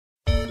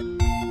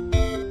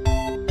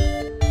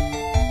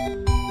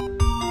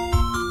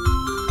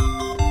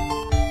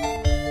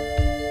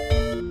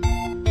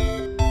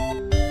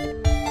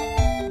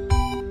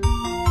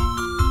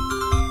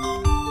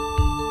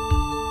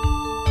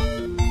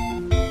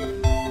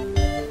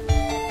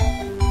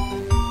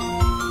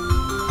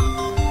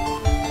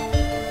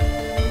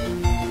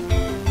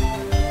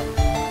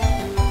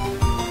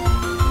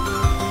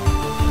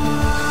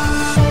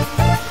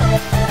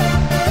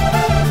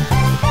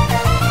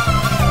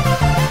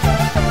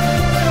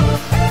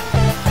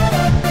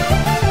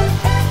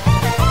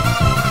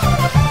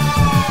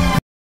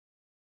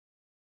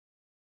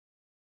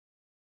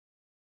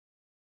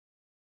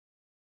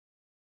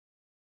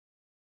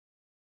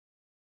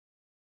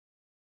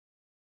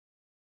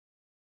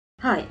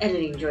Hi,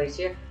 Editing Joyce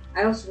here.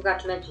 I also forgot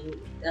to mention,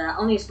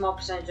 only a small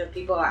percentage of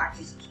people are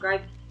actually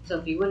subscribed, so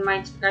if you wouldn't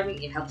mind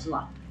subscribing, it helps a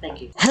lot.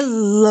 Thank you.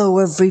 Hello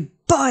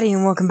everybody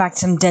and welcome back to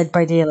some Dead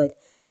by Daylight.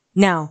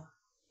 Now,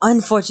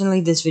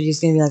 unfortunately this video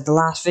is going to be like the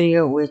last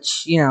video,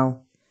 which,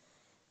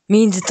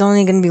 means it's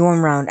only going to be one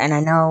round. And I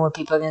know what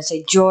people are going to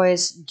say,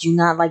 Joyce, do you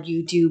not like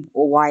YouTube,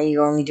 or why are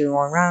you only doing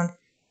one round?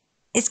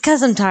 It's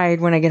because I'm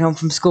tired when I get home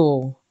from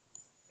school.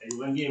 And you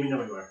went gaming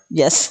everywhere?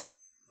 Yes.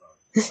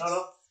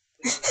 No.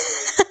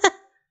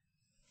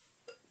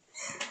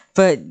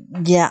 But,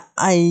 yeah,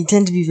 I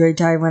tend to be very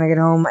tired when I get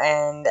home,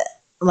 and,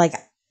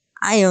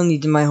 I only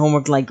did my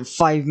homework,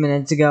 5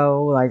 minutes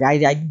ago.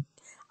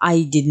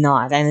 I did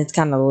not, and it's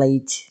kind of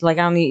late.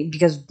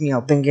 Because,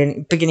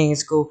 beginning of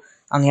school,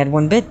 I only had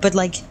one bit, but,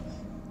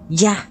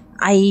 yeah,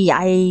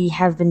 I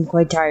have been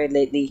quite tired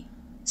lately.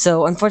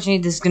 So, unfortunately,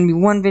 this is gonna be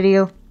one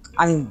video.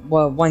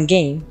 One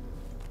game.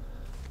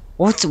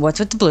 What's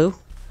with the blue?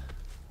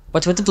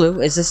 What's with the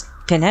blue? Is this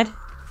Pinhead?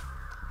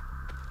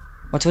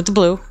 What's with the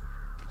blue?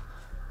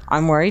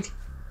 I'm worried.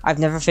 I've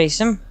never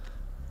faced him.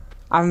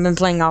 I haven't been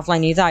playing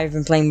offline either. I've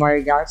been playing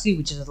Mario Galaxy,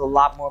 which is a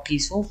lot more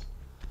peaceful.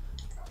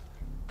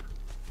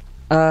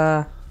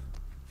 I'm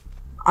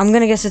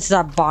gonna guess it's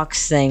that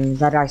box thing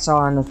that I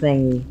saw on the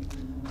thingy.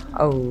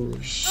 Oh,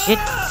 shit.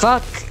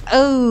 Fuck.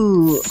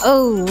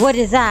 Oh, what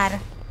is that?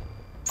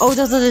 Oh,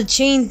 those are the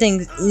chain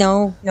things.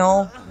 No.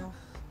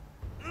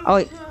 Oh,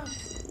 wait.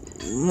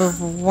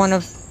 Move one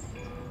of...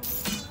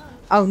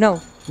 Oh, no.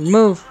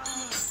 Move.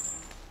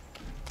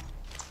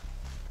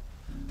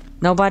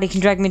 Nobody can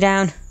drag me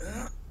down.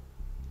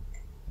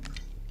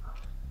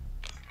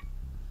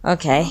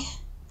 Okay.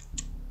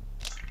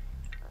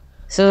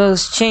 So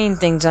those chain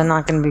things are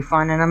not gonna be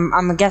fun, and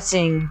I'm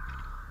guessing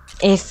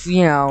if,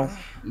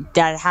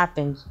 that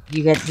happens,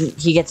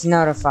 he gets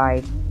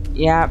notified.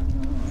 Yep.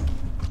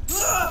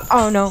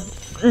 Oh, no.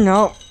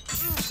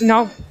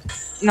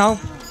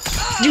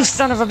 You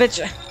son of a bitch.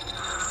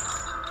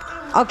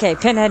 Okay,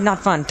 Pinhead, not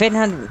fun.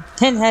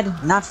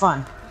 Pinhead, not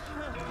fun.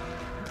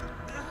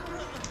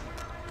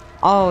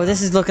 Oh,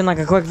 this is looking like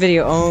a quick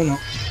video. Oh, no.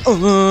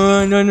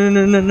 Oh,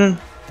 no.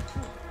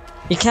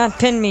 You can't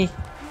pin me.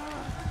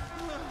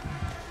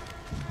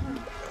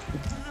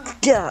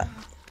 Yeah.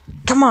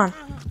 Come on.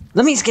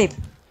 Let me escape.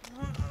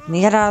 Let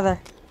me get out of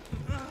there.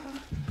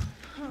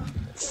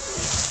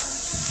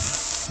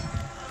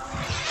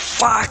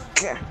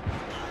 Fuck.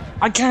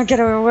 I can't get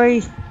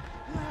away.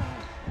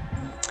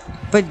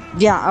 But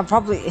yeah, I'll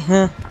probably...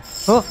 no.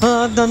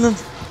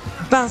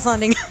 Bounce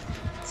landing.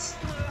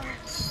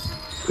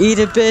 Eat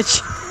it,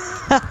 bitch.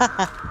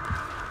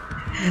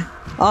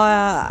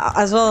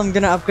 As well, I'm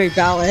gonna upgrade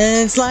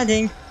balance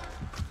landing.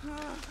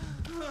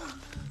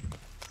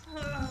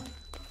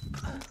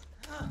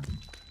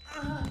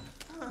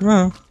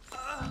 No.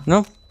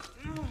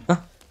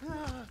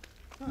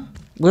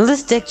 Will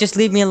this dick just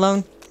leave me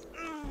alone?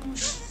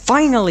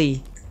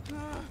 Finally!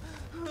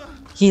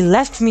 He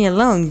left me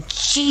alone.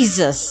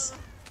 Jesus!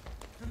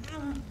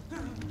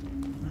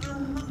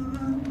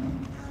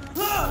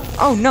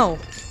 Oh no!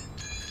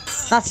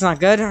 That's not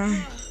good.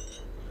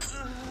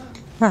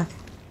 Huh.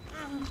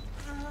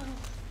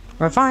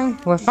 We're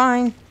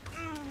fine.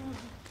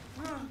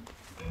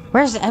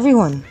 Where's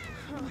everyone?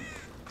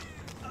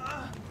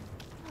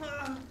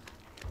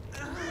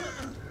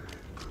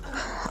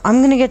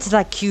 I'm gonna get to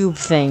that cube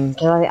thing,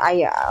 or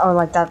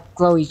like that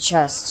glowy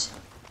chest,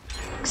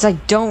 because I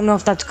don't know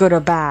if that's good or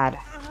bad.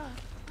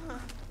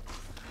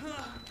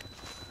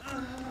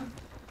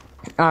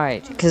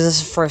 Alright, because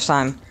this is the first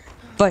time.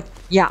 But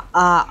yeah,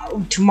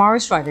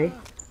 tomorrow's Friday.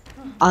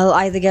 I'll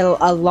either get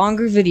a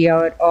longer video,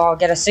 or I'll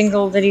get a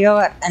single video,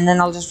 and then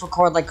I'll just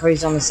record like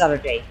crazy on the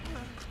Saturday.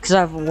 Because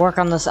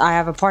I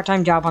have a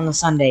part-time job on the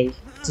Sunday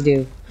to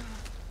do.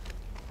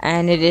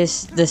 And it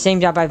is the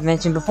same job I've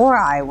mentioned before.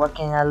 I work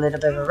in a little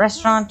bit of a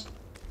restaurant.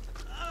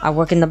 I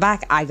work in the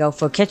back. I go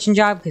for a kitchen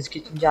job, because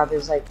kitchen job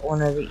is like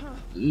one of the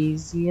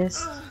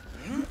easiest.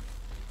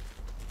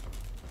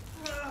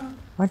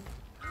 What?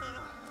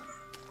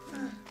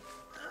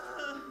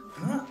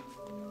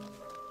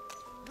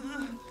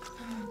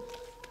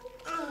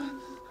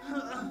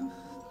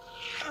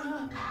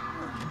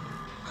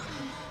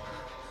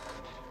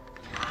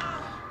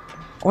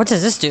 What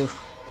does this do?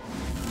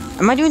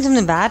 Am I doing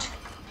something bad?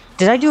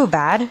 Did I do a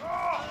bad?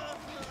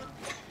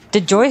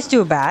 Did Joyce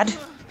do a bad?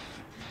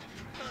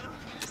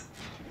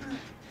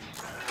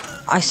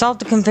 I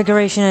solved the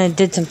configuration and it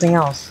did something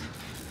else.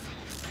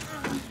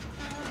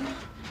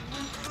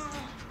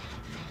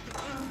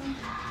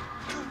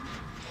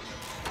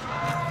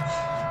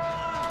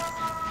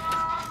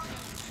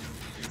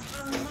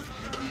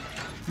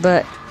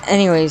 But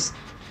anyways,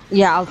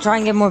 yeah, I'll try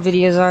and get more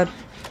videos out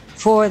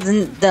for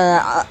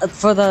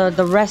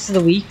the rest of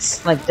the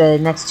weeks, like the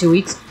next 2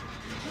 weeks.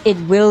 It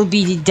will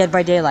be Dead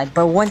by Daylight,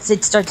 but once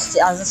it starts,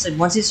 as I said,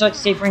 once it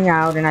starts tapering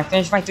out and I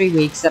finish my 3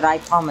 weeks that I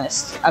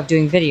promised of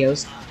doing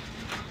videos,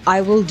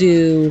 I will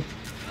do,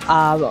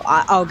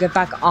 I'll get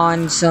back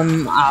on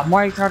some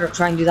Mario Kart, or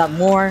try and do that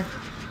more.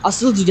 I'll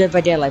still do Dead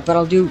by Daylight, but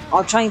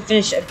I'll try and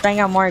bang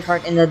out Mario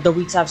Kart in the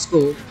weeks I have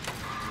school.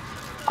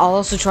 I'll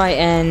also try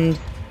and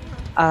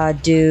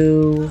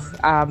do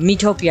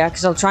Metopia,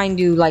 because I'll try and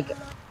do like,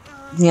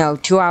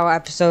 2-hour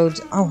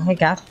episodes. Oh, hey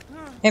Cat.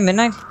 Hey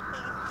Midnight.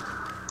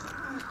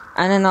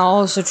 And then I'll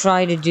also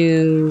try to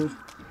do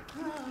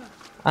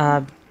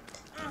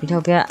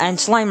Metopia and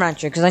Slime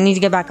Rancher, because I need to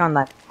get back on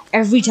that.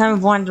 Every time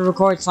I've wanted to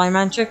record Slime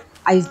Rancher,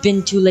 I've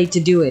been too late to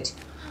do it.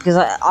 Because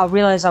I'll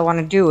realize I want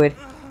to do it,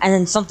 and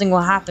then something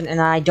will happen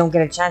and I don't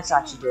get a chance to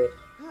actually do it.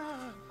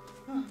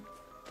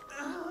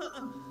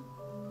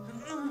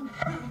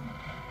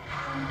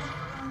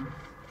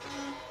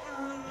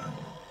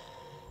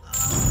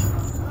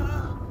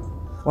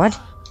 What?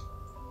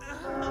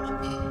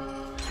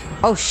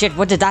 Oh shit,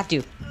 what did that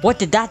do? What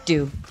did that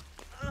do?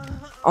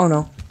 Oh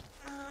no.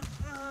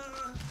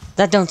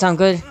 That don't sound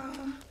good.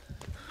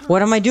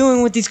 What am I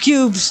doing with these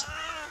cubes?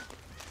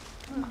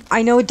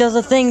 I know it does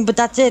a thing, but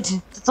that's it.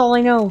 That's all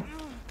I know.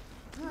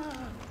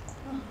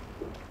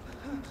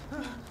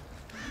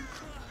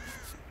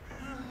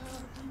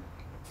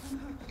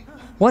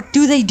 What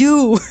do they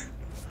do?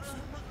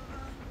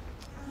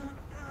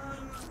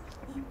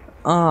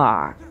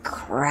 Ah,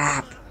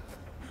 crap.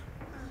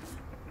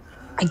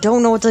 I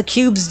don't know what the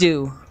cubes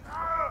do.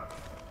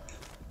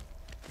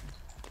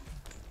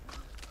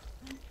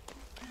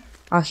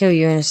 I'll heal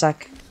you in a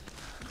sec.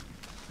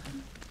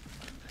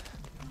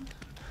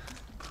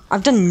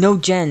 I've done no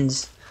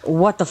gens.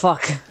 What the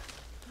fuck?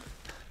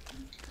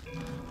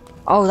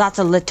 Oh, that's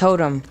a lit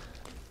totem.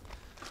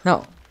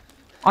 No.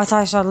 I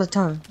thought I saw a lit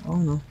totem. Oh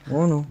no.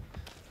 Oh no.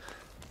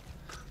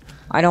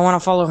 I don't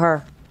want to follow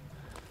her.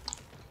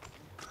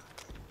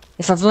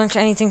 If I've learned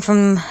anything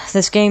from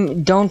this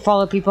game, don't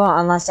follow people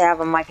unless they have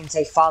a mic and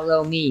say,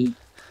 follow me.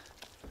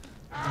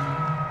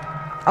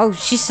 Oh,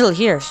 she's still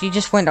here. She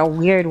just went a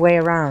weird way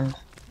around.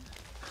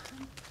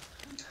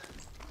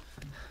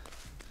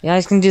 You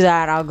guys can do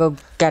that. I'll go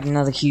get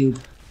another cube.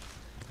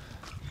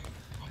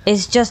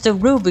 It's just a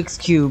Rubik's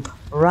Cube,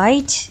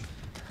 right?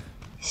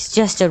 It's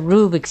just a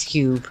Rubik's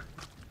Cube.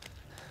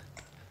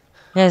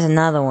 There's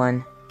another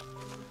one.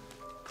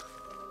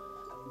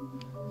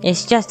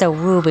 It's just a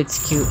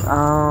Rubik's Cube.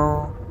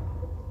 Oh.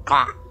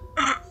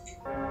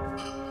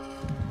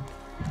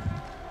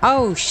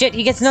 Oh shit,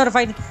 he gets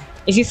notified.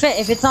 If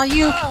it's not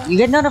you, you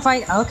get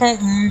notified. Okay.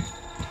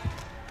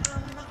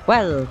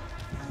 Well.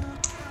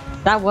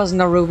 That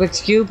wasn't a Rubik's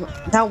Cube.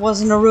 That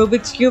wasn't a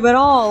Rubik's Cube at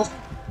all.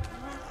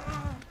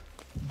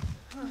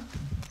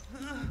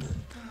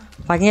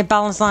 If I can get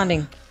balanced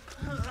landing.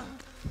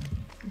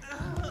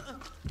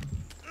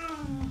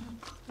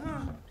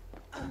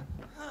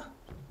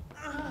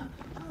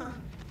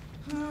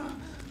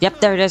 Yep,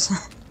 there it is.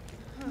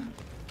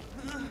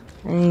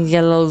 I need to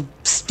get a little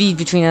speed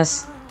between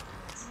us.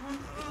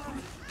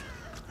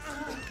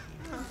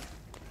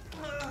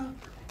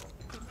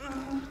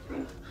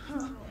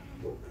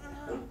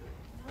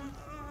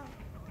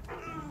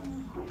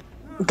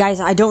 Guys,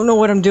 I don't know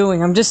what I'm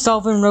doing. I'm just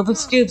solving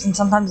Rubik's Cubes, and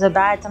sometimes they're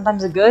bad,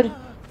 sometimes they're good.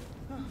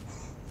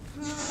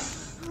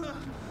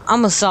 I'm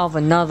gonna solve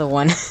another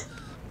one.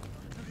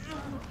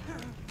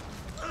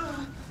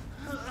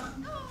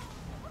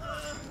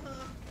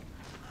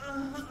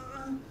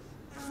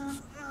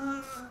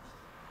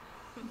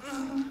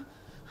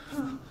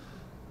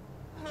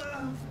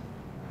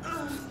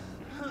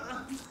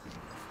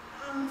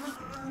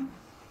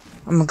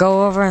 I'm gonna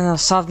go over and I'll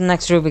solve the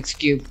next Rubik's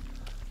Cube.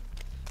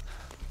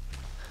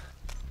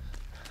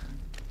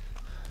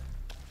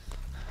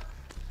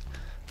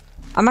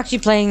 I'm actually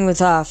playing with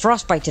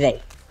Frostbite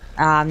today.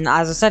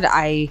 As I said,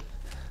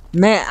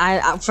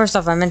 first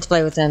off, I meant to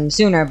play with him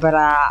sooner, but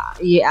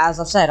yeah, as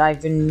I've said,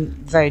 I've been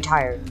very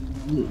tired.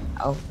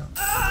 Oh,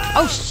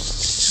 oh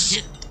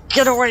shit!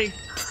 Get away!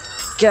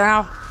 Get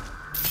out!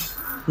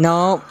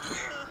 No.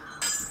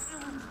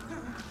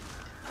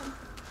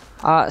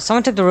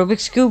 Someone took the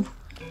Rubik's Cube.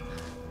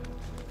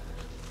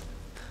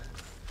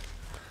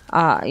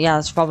 Yeah,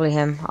 that's probably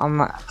him.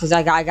 Cause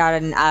I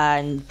got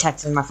a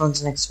text and my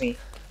phone's next to me.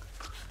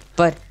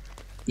 But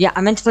yeah,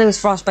 I meant to play with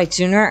Frostbite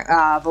sooner.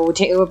 But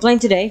we're playing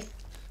today.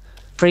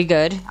 Pretty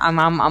good.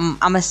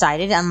 I'm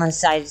excited. I'm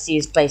excited to see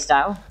his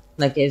playstyle.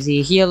 Like, is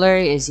he a healer?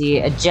 Is he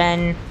a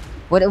gen?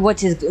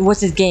 What's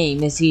his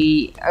game? Is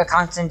he a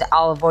constant?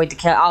 I'll avoid the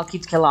kill. I'll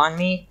keep the kill on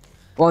me.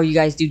 While you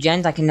guys do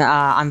gens,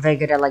 I'm very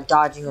good at like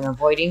dodging and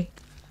avoiding.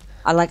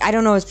 I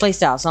don't know his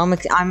playstyle, so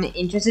I'm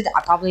interested.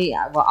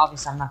 Well,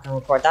 obviously I'm not gonna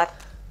record that.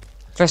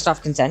 First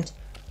off, consent.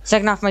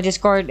 Second off, my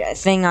Discord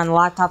thing on the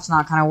laptop's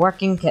not kind of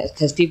working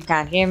because people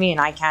can't hear me and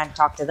I can't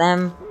talk to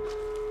them.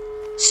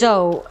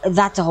 So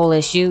that's a whole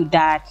issue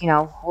that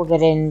we'll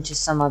get into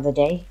some other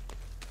day.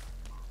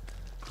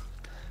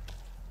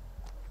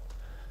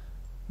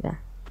 Yeah.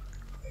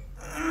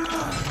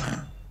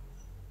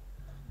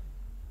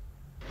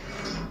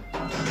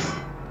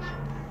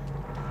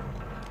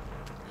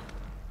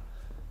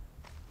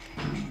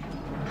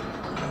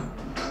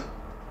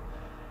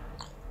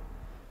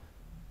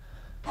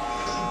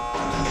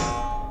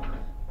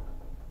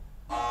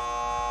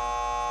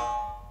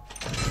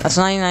 That's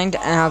 99,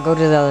 and I'll go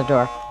to the other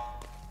door.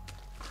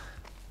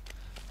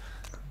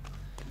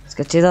 Let's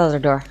get to the other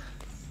door.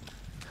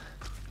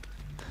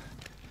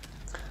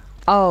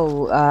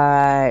 Oh,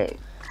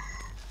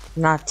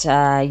 not,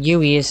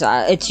 Yui is,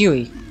 it's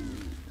Yui.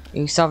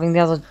 You solving the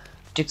other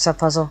jigsaw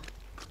puzzle?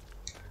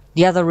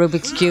 The other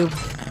Rubik's Cube?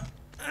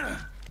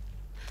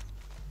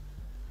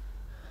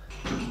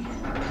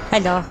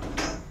 Hello.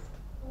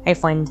 Hey,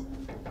 friend.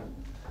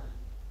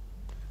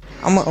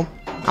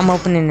 I'm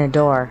opening the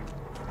door.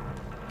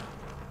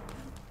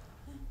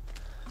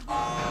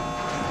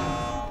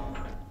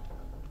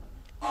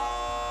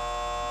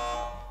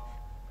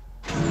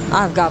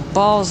 I've got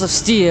balls of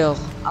steel.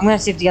 I'm gonna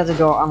see if the other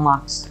door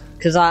unlocks.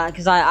 Cause I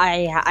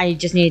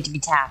just need it to be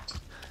tapped.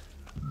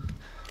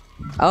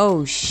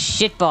 Oh,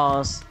 shit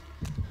balls.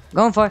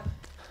 Going for it.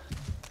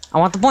 I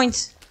want the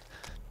points.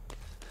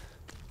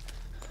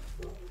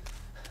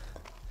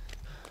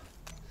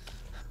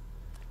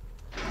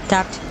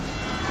 Tapped.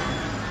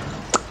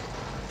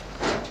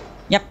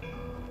 Yep.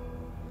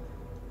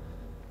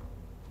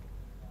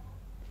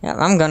 Yep,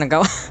 I'm gonna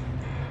go.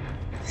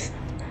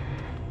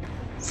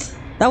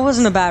 That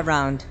wasn't a bad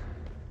round.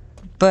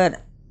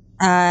 But,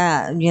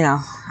 you know,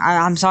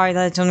 I'm sorry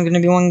that it's only gonna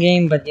be one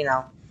game, but, you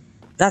know,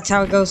 that's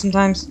how it goes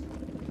sometimes.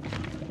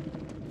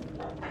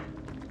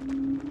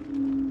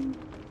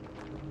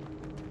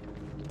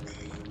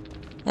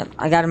 Yep,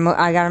 I got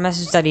a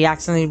message that he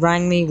accidentally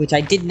rang me, which I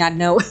did not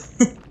know.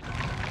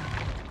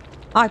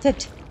 Oh, I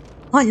picked.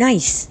 Oh,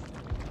 nice.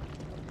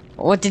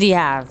 What did he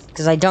have?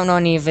 Because I don't know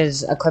any of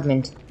his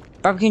equipment.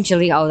 Barbecue and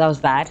chili. Oh, that was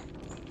bad.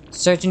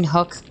 Surgeon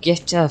Hook.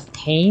 Gift of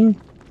pain.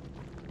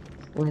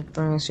 With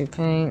brings you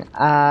pain.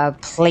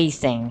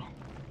 Plaything.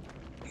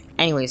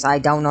 Anyways, I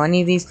don't know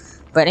any of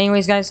these. But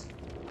anyways, guys.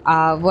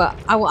 Well,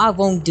 I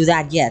won't do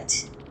that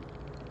yet.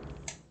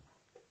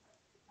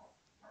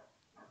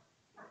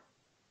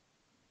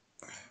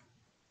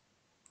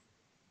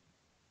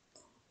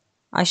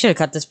 I should have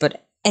cut this,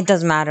 but it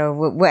doesn't matter.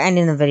 We're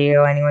ending the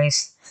video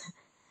anyways.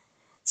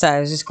 So I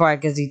was just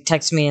quiet because he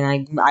texted me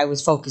and I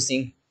was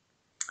focusing.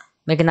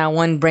 Making that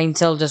one brain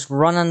cell just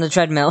run on the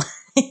treadmill.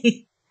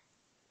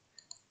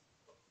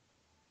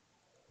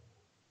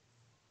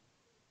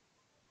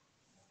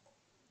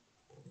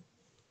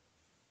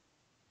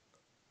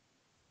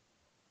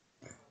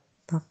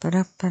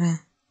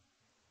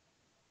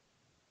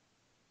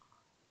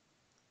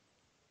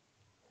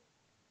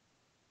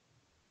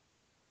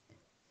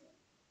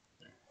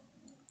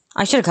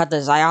 I should have cut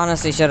this. I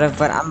honestly should have,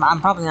 but I'm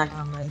probably not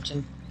gonna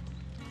mention.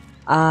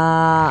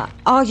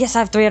 Oh yes, I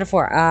have 3 out of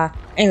 4.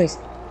 Anyways,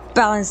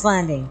 balanced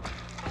landing.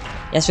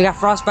 Yes, we got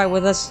Frostbite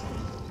with us.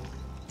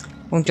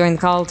 Won't join the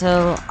call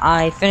till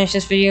I finish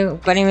this video.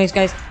 But anyways,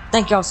 guys,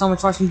 thank you all so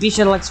much for watching. Be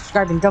sure to like,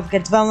 subscribe, and don't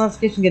forget to bell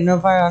notification, get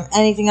notified on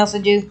anything else I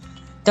do.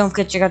 Don't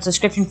forget to check out the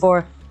description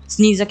for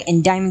Sneezuk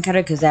and Diamond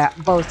Cutter, because they're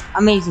both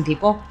amazing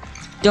people.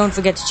 Don't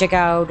forget to check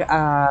out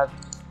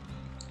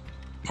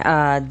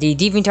the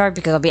DeviantArt,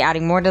 because I'll be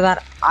adding more to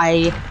that.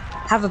 I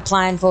have a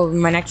plan for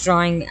my next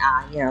drawing,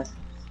 you know,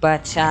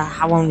 but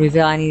I won't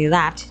reveal any of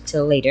that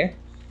till later.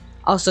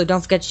 Also,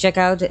 don't forget to check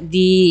out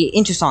the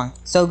intro song.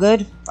 So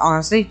good,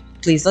 honestly.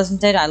 Please listen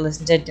to it. I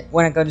listen to it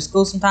when I go to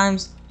school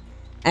sometimes.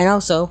 And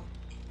also,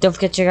 don't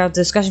forget to check out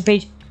the discussion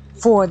page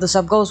for the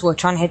sub goals. We're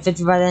trying to hit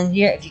 50 by the end of the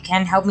year. If you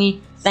can help me,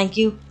 thank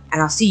you.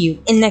 And I'll see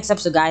you in the next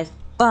episode, guys.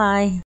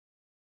 Bye.